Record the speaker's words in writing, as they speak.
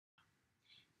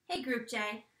Hey Group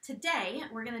J, today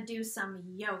we're going to do some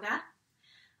yoga,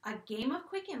 a game of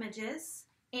quick images,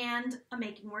 and a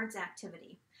making words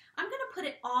activity. I'm going to put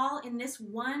it all in this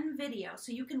one video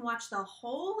so you can watch the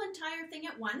whole entire thing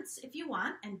at once if you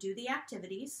want and do the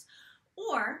activities,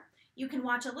 or you can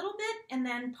watch a little bit and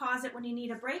then pause it when you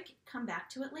need a break, come back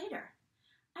to it later.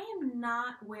 I am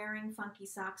not wearing funky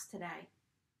socks today,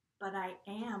 but I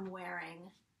am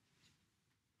wearing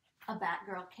a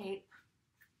Batgirl cape.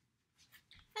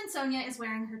 And Sonia is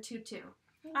wearing her tutu.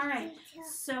 All right,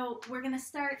 so we're gonna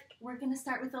start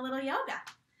with a little yoga.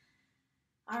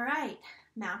 All right,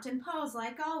 mountain pose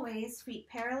like always, feet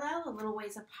parallel, a little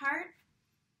ways apart.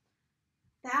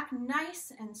 Back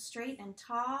nice and straight and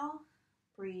tall.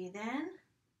 Breathe in.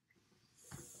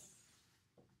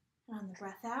 And on the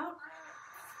breath out,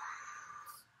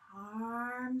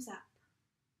 arms up.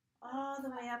 All the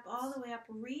way up, all the way up.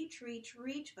 Reach, reach,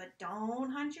 reach, but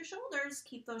don't hunch your shoulders.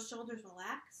 Keep those shoulders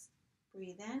relaxed.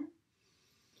 Breathe in.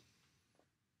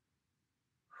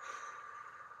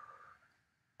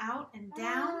 Out and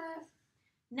down.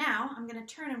 Now I'm going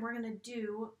to turn and we're going to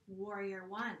do Warrior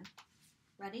One.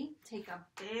 Ready? Take a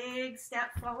big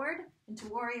step forward into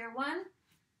Warrior One.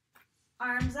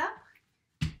 Arms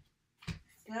up.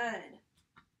 Good.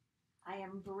 I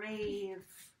am brave.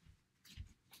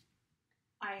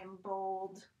 I am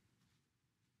bold.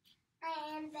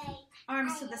 I am brave.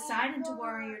 Arms to the side into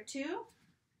Warrior Two.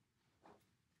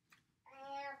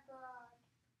 I am bold.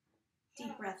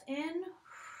 Deep breath in.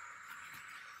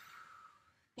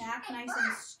 Back nice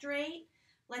and straight.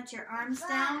 Let your arms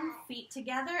down, feet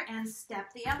together, and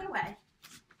step the other way.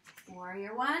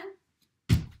 Warrior One.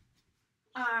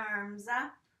 Arms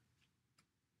up.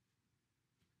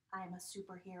 I am a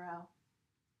superhero.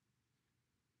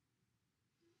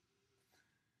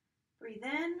 Breathe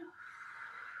in,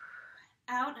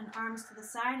 out, and arms to the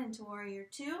side into Warrior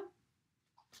Two.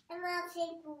 And I'll say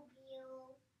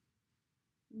you.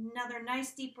 Another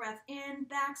nice deep breath in,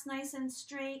 back's nice and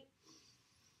straight.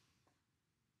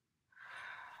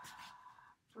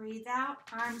 Breathe out,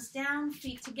 arms down,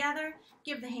 feet together.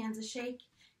 Give the hands a shake.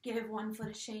 Give one foot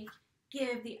a shake.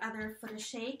 Give the other foot a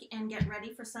shake, and get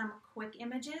ready for some quick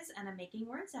images and a making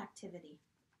words activity.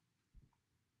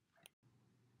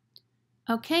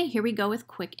 Okay, here we go with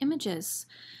quick images.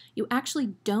 You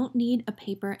actually don't need a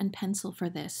paper and pencil for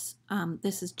this.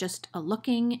 This is just a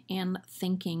looking and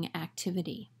thinking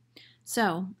activity.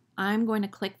 So I'm going to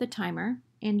click the timer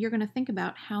and you're going to think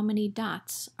about how many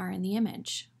dots are in the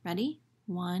image. Ready?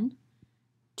 1,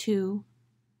 2,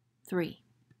 3.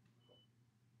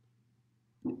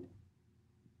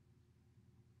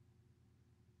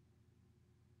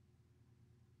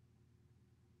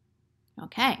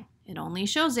 Okay. It only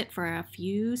shows it for a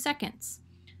few seconds.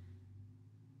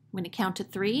 I'm going to count to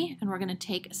 3 and we're going to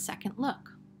take a second look.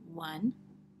 1,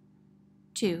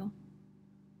 2,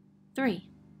 3.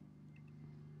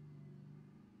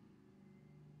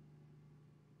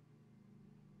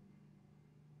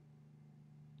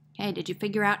 Okay, did you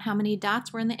figure out how many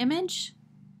dots were in the image?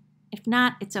 If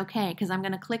not, it's okay because I'm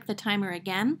going to click the timer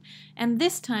again and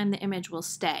this time the image will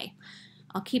stay.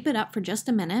 I'll keep it up for just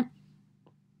a minute.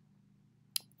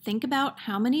 Think about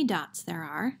how many dots there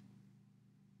are.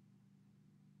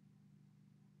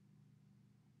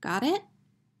 Got it?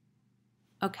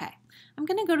 Okay, I'm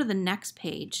going to go to the next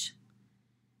page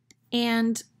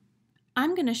and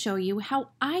I'm going to show you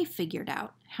how I figured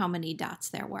out how many dots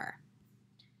there were.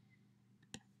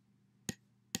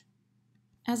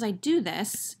 As I do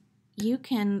this, you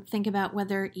can think about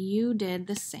whether you did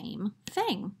the same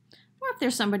thing. Or if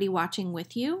there's somebody watching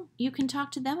with you, you can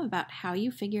talk to them about how you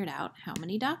figured out how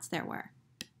many dots there were.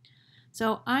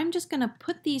 So I'm just going to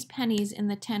put these pennies in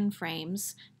the 10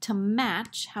 frames to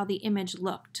match how the image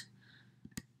looked.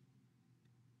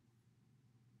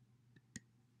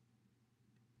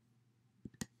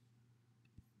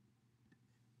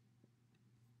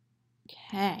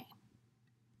 Okay.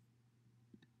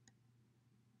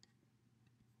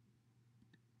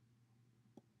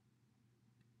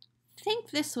 I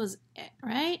think this was it,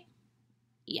 right?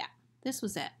 Yeah, this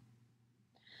was it.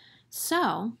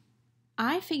 So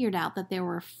I figured out that there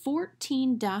were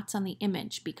 14 dots on the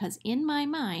image because in my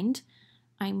mind,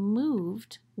 I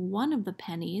moved one of the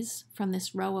pennies from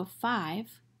this row of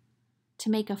 5 to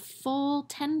make a full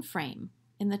 10 frame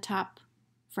in the top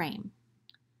frame.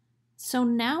 So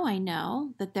now I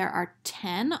know that there are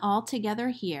 10 altogether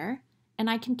here, and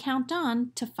I can count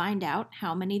on to find out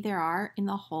how many there are in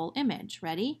the whole image.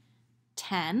 Ready?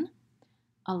 10,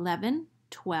 11,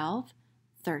 12,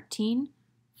 13,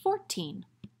 14.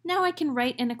 Now I can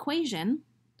write an equation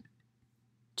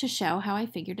to show how I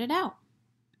figured it out.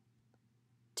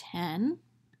 10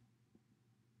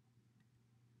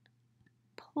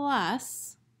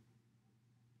 plus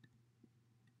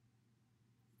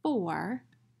 4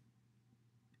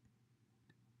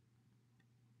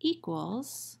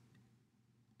 equals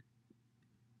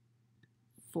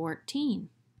 14.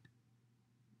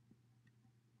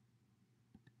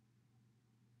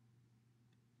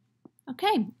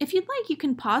 Okay, if you'd like, you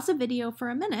can pause the video for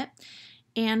a minute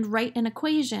and write an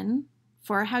equation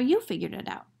for how you figured it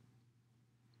out.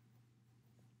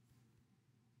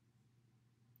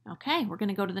 Okay, we're going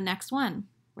to go to the next one.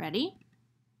 Ready?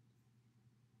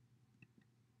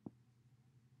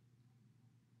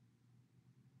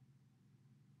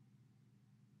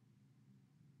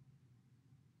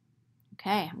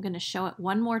 Okay, I'm going to show it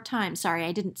one more time. Sorry,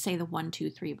 I didn't say the 1, 2,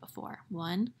 3 before.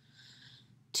 1,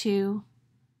 2,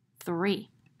 3.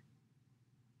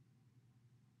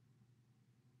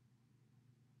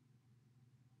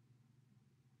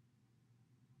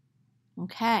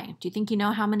 Okay, do you think you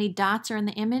know how many dots are in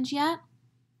the image yet?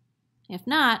 If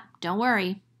not, don't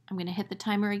worry. I'm going to hit the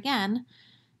timer again,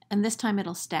 and this time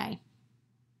it'll stay.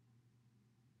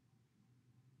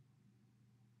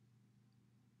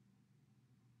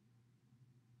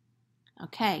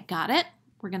 Okay, got it?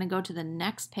 We're going to go to the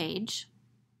next page.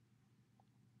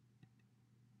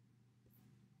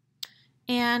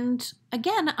 And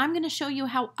again, I'm going to show you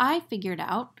how I figured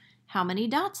out how many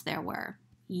dots there were.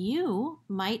 You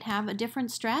might have a different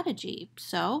strategy,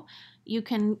 so you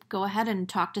can go ahead and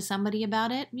talk to somebody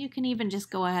about it. You can even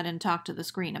just go ahead and talk to the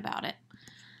screen about it.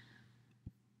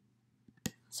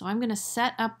 So I'm going to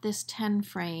set up this 10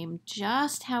 frame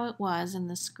just how it was in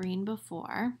the screen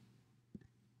before.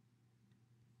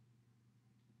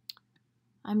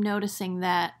 I'm noticing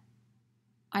that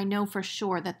I know for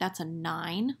sure that that's a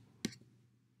 9.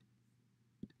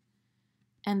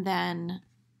 And then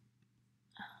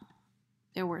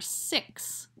there were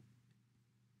 6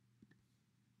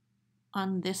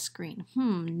 on this screen.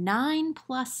 9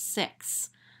 plus 6.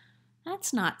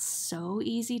 That's not so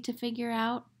easy to figure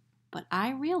out, but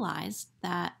I realized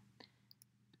that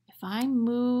if I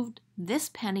moved this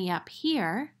penny up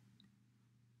here,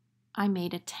 I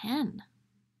made a 10.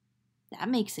 That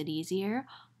makes it easier.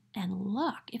 And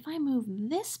look, if I move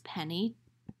this penny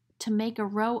to make a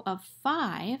row of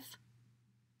 5,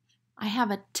 I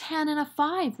have a 10 and a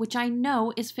 5, which I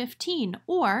know is 15,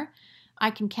 or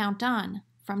I can count on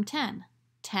from 10.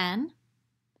 10,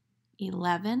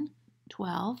 11,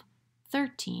 12,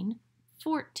 13,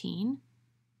 14,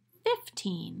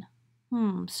 15.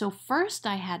 So first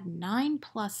I had 9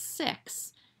 plus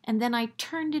 6, and then I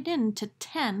turned it into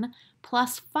 10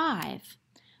 plus 5.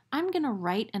 I'm going to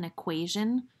write an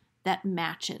equation that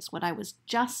matches what I was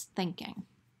just thinking.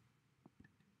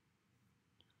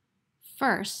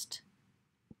 First,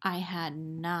 I had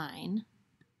 9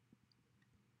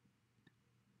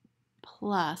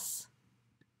 plus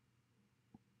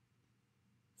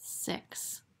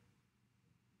 6.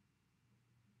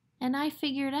 And I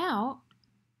figured out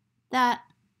that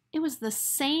it was the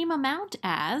same amount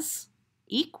as,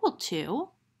 equal to,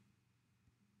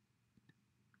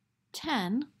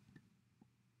 10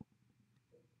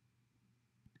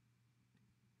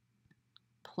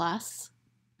 plus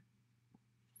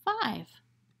 5.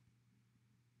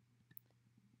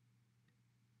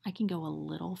 I can go a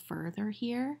little further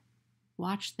here.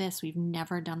 Watch this. We've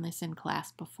never done this in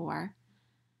class before.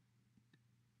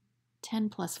 10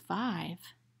 plus 5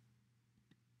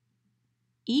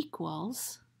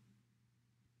 equals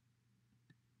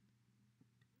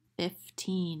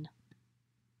 15.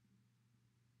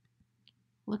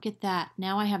 Look at that.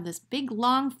 Now I have this big,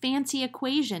 long, fancy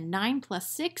equation. 9 plus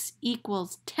 6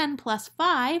 equals 10 plus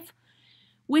 5,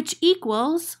 which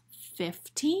equals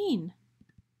 15.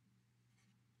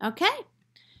 Okay.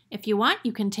 If you want,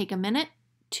 you can take a minute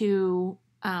to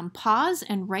pause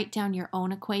and write down your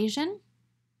own equation,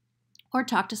 or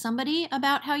talk to somebody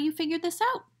about how you figured this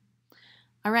out.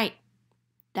 All right.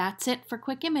 That's it for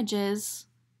Quick Images.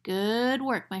 Good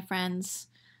work, my friends.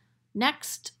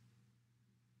 Next,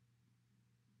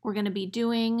 we're going to be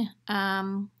doing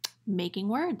making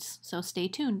words, so stay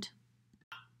tuned.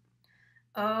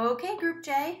 Okay, Group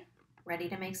J, ready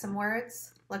to make some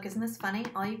words? Look, isn't this funny?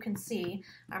 All you can see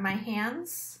are my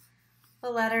hands, the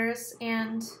letters,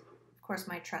 and of course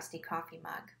my trusty coffee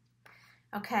mug.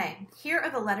 Okay, here are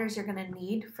the letters you're going to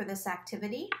need for this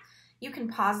activity. You can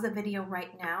pause the video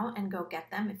right now and go get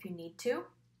them if you need to.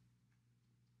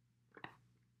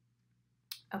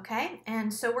 Okay,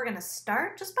 and so we're going to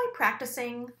start just by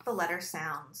practicing the letter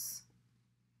sounds.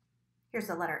 Here's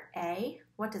the letter A.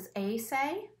 What does A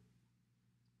say?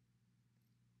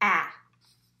 A.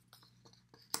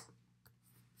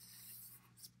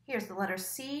 Here's the letter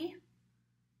C.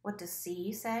 What does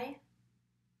C say?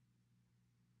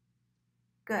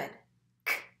 Good.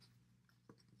 K.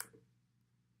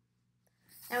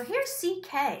 Now here's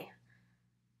CK.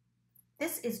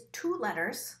 This is two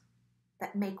letters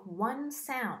that make one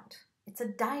sound. It's a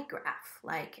digraph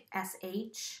like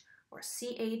SH or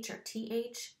CH or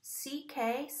TH.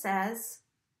 CK says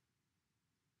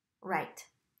right.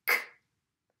 K.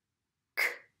 K.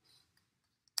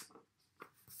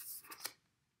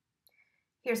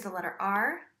 Here's the letter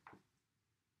R.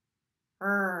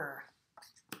 R.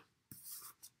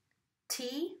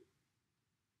 T.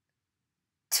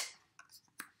 T.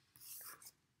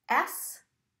 S.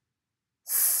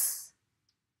 S.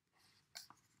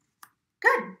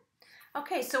 Good.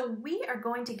 Okay, so we are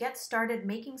going to get started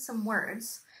making some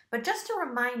words, but just a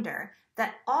reminder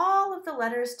that all of the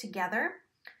letters together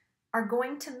are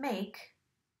going to make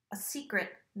a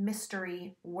secret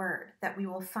mystery word that we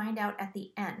will find out at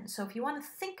the end. So if you want to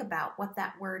think about what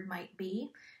that word might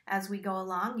be as we go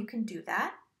along, you can do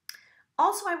that.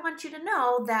 Also, I want you to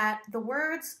know that the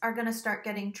words are going to start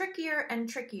getting trickier and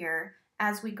trickier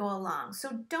as we go along.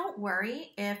 So don't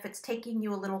worry if it's taking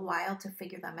you a little while to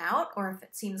figure them out or if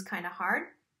it seems kind of hard.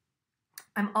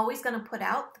 I'm always going to put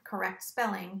out the correct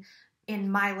spelling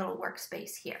in my little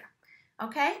workspace here.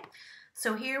 Okay?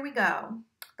 So here we go.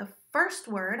 The first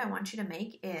word I want you to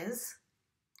make is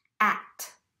at.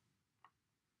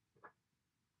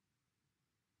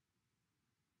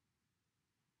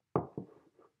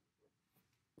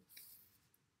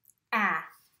 At.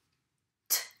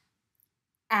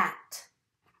 At.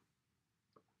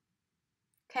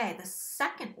 Okay, the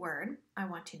second word I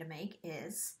want you to make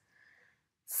is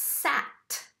sat.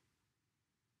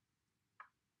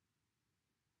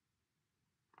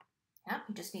 Yep,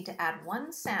 you just need to add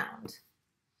one sound.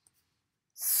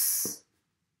 S.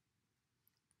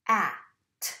 At.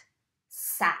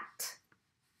 Sat.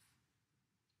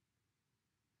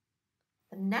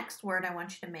 The next word I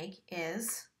want you to make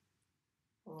is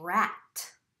rat.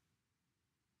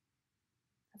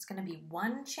 That's going to be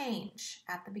one change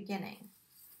at the beginning.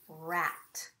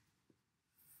 Rat.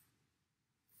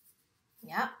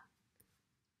 Yep.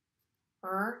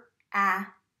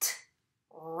 At.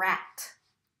 Rat.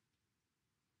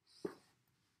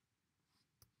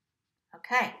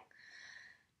 Okay.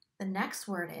 The next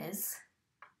word is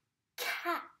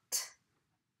cat.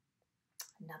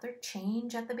 Another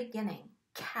change at the beginning.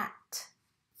 Cat.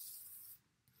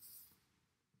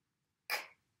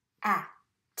 At.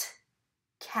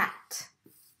 Cat.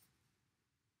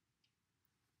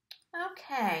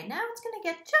 Okay, now it's going to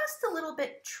get just a little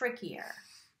bit trickier.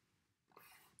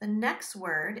 The next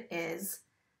word is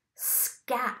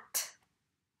scat.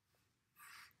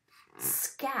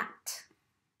 Scat.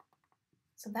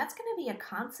 So that's going to be a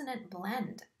consonant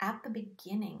blend at the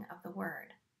beginning of the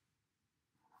word.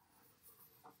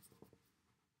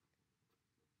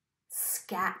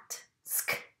 Scat.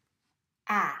 Sk.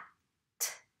 At.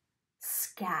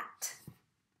 Scat.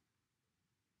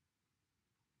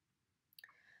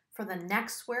 For the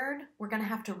next word, we're going to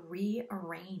have to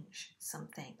rearrange some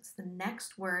things. The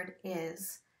next word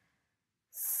is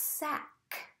sack.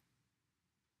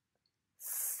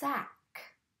 Sack.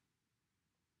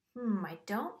 I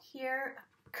don't hear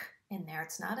a k in there.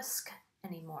 It's not a sk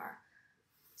anymore.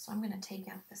 So I'm going to take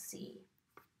out the C.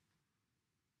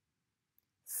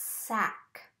 Sack.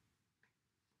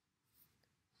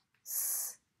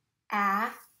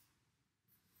 S-a.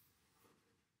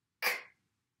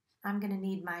 I'm going to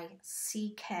need my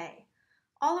CK.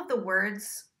 All of the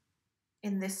words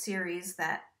in this series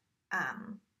that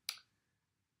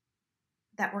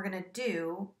we're going to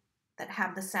do that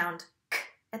have the sound K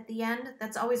at the end,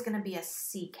 that's always going to be a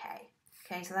CK.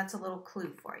 Okay, so that's a little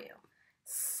clue for you.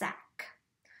 Sack.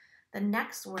 The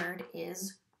next word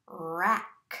is rack.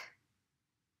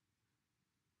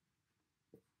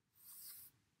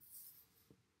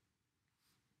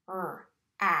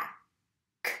 Ack.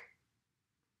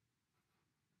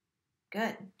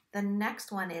 Good. The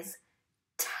next one is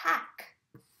tack.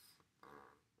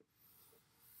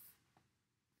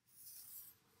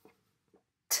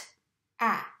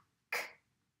 Tack.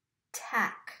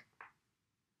 Tack.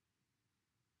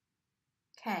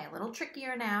 Okay, a little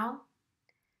trickier now.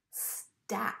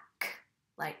 Stack,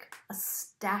 like a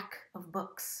stack of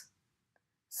books.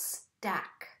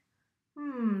 Stack.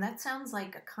 That sounds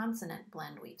like a consonant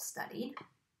blend we've studied.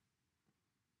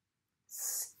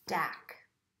 Stack.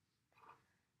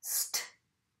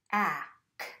 Stack.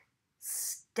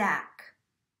 Stack.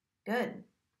 Good.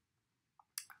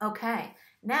 Okay,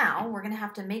 now we're going to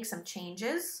have to make some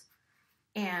changes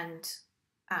and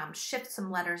shift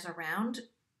some letters around.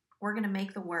 We're going to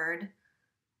make the word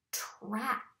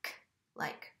track,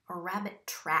 like a rabbit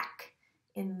track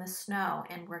in the snow,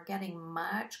 and we're getting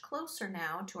much closer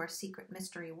now to our secret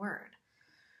mystery word.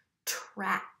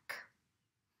 Track.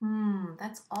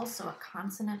 That's also a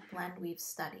consonant blend we've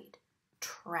studied.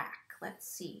 Track. Let's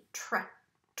see. Tra.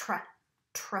 Track.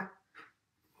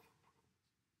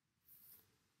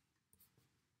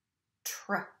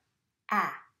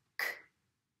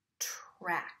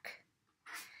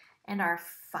 And our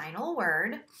final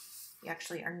word, you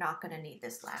actually are not going to need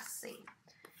this last C.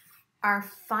 Our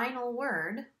final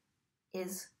word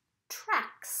is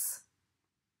tracks.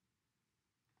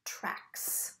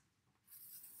 Tracks.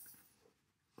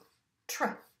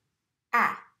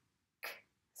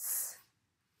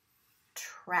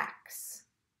 Tracks.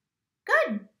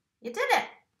 Good. You did it.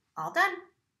 All done.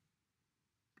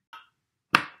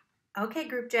 Okay,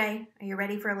 Group J, are you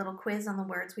ready for a little quiz on the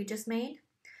words we just made?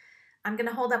 I'm going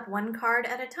to hold up one card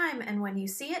at a time, and when you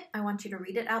see it, I want you to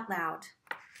read it out loud.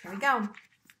 Here we go.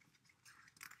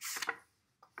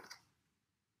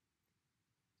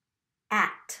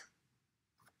 At.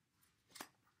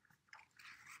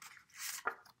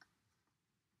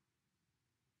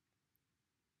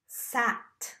 Sat.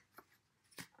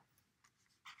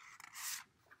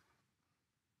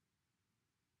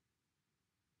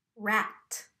 Rat.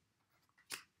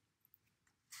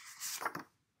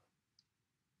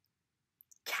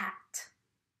 Cat.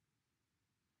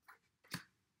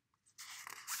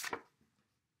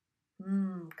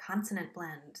 Consonant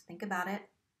blend. Think about it.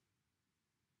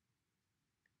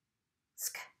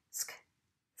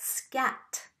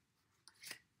 Scat.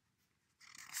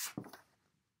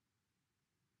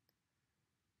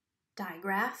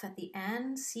 Digraph at the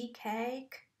end.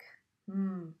 CK.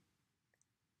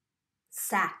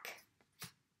 Sack.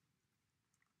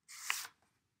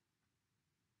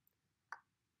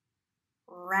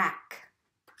 Rack.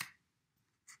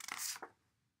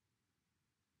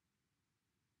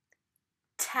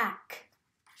 Tack.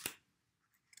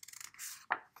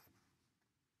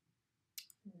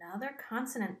 Another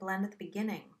consonant blend at the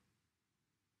beginning.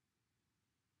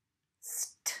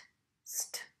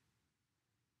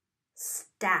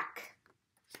 Stack.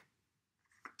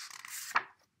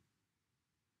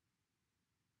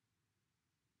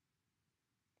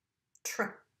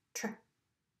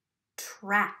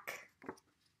 Track.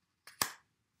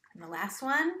 And the last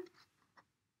one,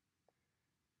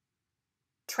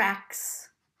 tracks.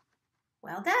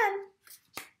 Well done.